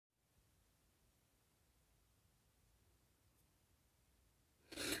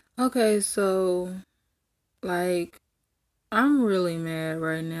Okay, so like I'm really mad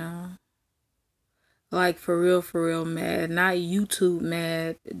right now. Like for real mad. Not YouTube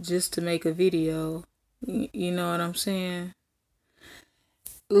mad just to make a video. You know what I'm saying?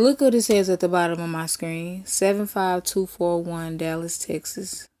 Look what it says at the bottom of my screen. 75241 Dallas,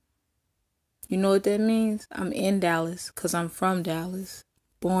 Texas. You know what that means? I'm in Dallas because I'm from Dallas.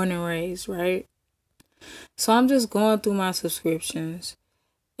 Born and raised, right? So I'm just going through my subscriptions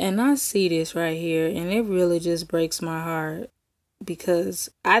and I see this right here and it really just breaks my heart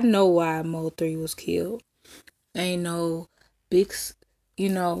because I know why Mo3 was killed. Ain't no big, you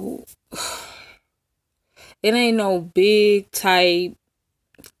know, it ain't no big type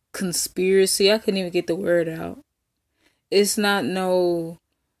conspiracy. I couldn't even get the word out. It's not no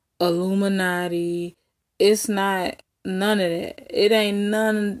Illuminati. It's not none of that. It ain't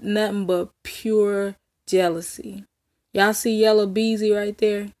nothing but pure jealousy. Y'all see Yellow Beezy right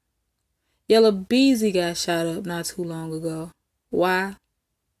there? Yellow Beezy got shot up not too long ago. Why?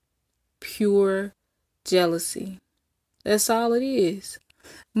 Pure jealousy. That's all it is.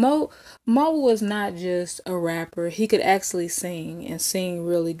 Mo was not just a rapper. He could actually sing and sing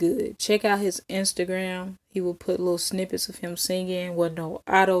really good. Check out his Instagram. He would put little snippets of him singing with no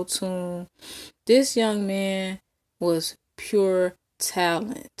auto-tune. This young man was pure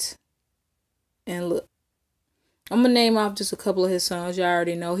talent. And look, I'm going to name off just a couple of his songs. You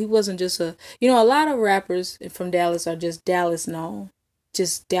already know. He wasn't just a lot of rappers from Dallas are just Dallas known.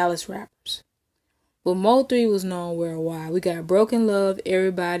 Just Dallas rappers. But Mo3 was known worldwide. We got Broken Love,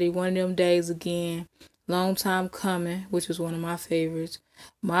 Everybody, One of Them Days Again, Long Time Coming, which was one of my favorites.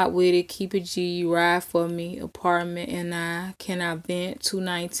 Mott with It, Keep It G, Ride For Me, Apartment and I, Can I Vent,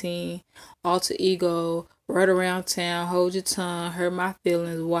 219, Alter Ego, Right Around Town, Hold Your Tongue, Hurt My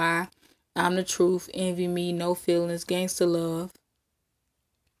Feelings, Why, I'm the Truth, Envy Me, No Feelings, Gangsta Love.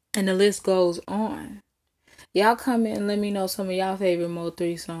 And the list goes on. Y'all comment and let me know some of y'all favorite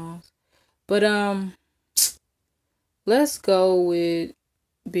Mo3 songs. But let's go with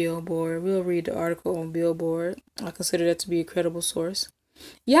Billboard. We'll read the article on Billboard. I consider that to be a credible source.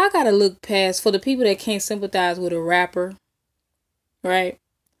 Y'all gotta look past, for the people that can't sympathize with a rapper, right?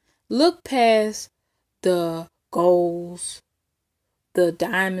 Look past the goals, the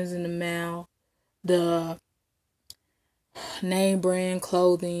diamonds in the mouth, the name brand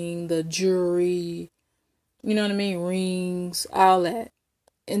clothing, the jewelry, you know what I mean? Rings, all that.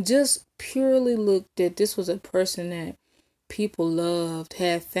 And just purely look that this was a person that people loved,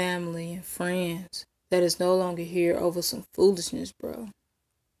 had family and friends, that is no longer here over some foolishness, bro.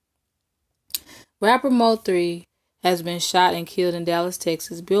 Rapper Mo3 has been shot and killed in Dallas,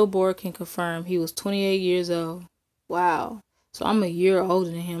 Texas. Billboard can confirm he was 28 years old. Wow. So I'm a year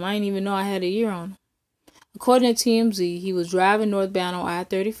older than him. I didn't even know I had a year on him. According to TMZ, he was driving northbound on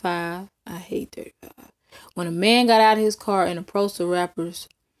I-35. I hate 35. When a man got out of his car and approached the rappers,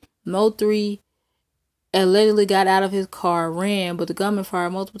 Mo3 allegedly got out of his car, ran, but the gunman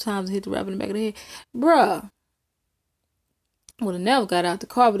fired multiple times and hit the rapper in the back of the head. Bruh. Would have never got out the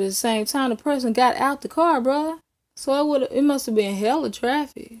car, but at the same time, the person got out the car, bruh. So it must have been hella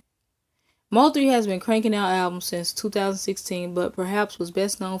traffic. Mo3 has been cranking out albums since 2016, but perhaps was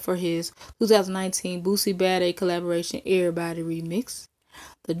best known for his 2019 Boosie Bad collaboration Everybody remix.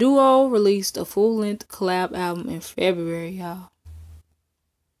 The duo released a full-length collab album in February, y'all.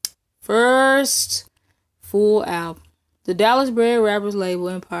 First full album. The Dallas-bred rappers label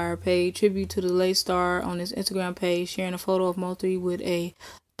Empire paid tribute to the late star on his Instagram page, sharing a photo of Mo3 with a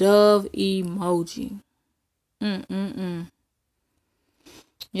dove emoji.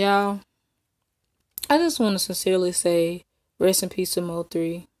 Y'all, I just want to sincerely say rest in peace to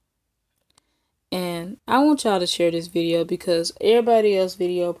Mo3. And I want y'all to share this video because everybody else's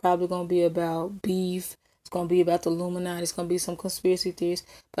video probably going to be about beef. It's going to be about the Illuminati. It's going to be some conspiracy theories.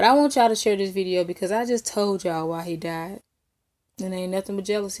 But I want y'all to share this video because I just told y'all why he died. And it ain't nothing but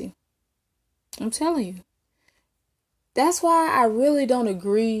jealousy. I'm telling you. That's why I really don't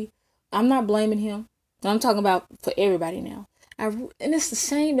agree. I'm not blaming him. I'm talking about for everybody now. And it's the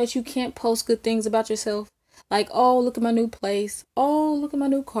same that you can't post good things about yourself. Like, oh, look at my new place. Oh, look at my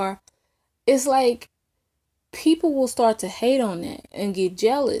new car. It's like people will start to hate on that and get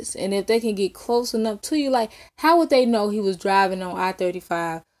jealous. And if they can get close enough to you, like, how would they know he was driving on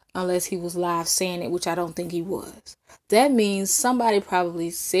I-35 unless he was live saying it, which I don't think he was? That means somebody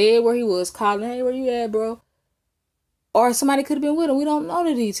probably said where he was, calling, hey, where you at, bro? Or somebody could have been with him. We don't know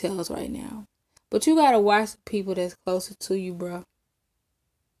the details right now. But you got to watch the people that's closer to you, bro.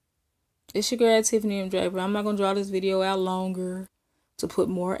 It's your girl, Tiffany M. Draper. I'm not going to draw this video out longer to put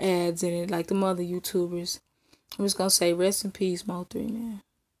more ads in it like the other YouTubers. I'm just going to say rest in peace, Mo3, man.